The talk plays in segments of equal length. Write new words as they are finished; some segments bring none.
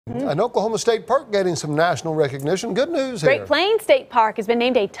And Oklahoma State Park getting some national recognition. Good news here. Great Plains State Park has been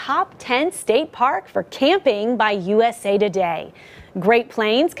named a top 10 state park for camping by USA Today. Great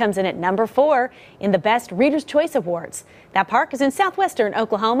Plains comes in at number 4 in the Best Reader's Choice Awards. That park is in southwestern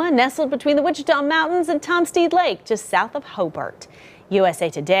Oklahoma, nestled between the Wichita Mountains and Tom Steed Lake, just south of Hobart. USA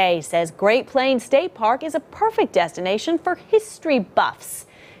Today says Great Plains State Park is a perfect destination for history buffs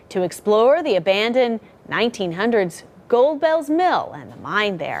to explore the abandoned 1900s Gold Bells Mill and the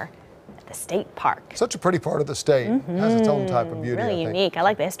mine there at the state park. Such a pretty part of the state. Has its own type of beauty. Really unique. I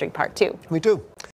like the history part too. Me too.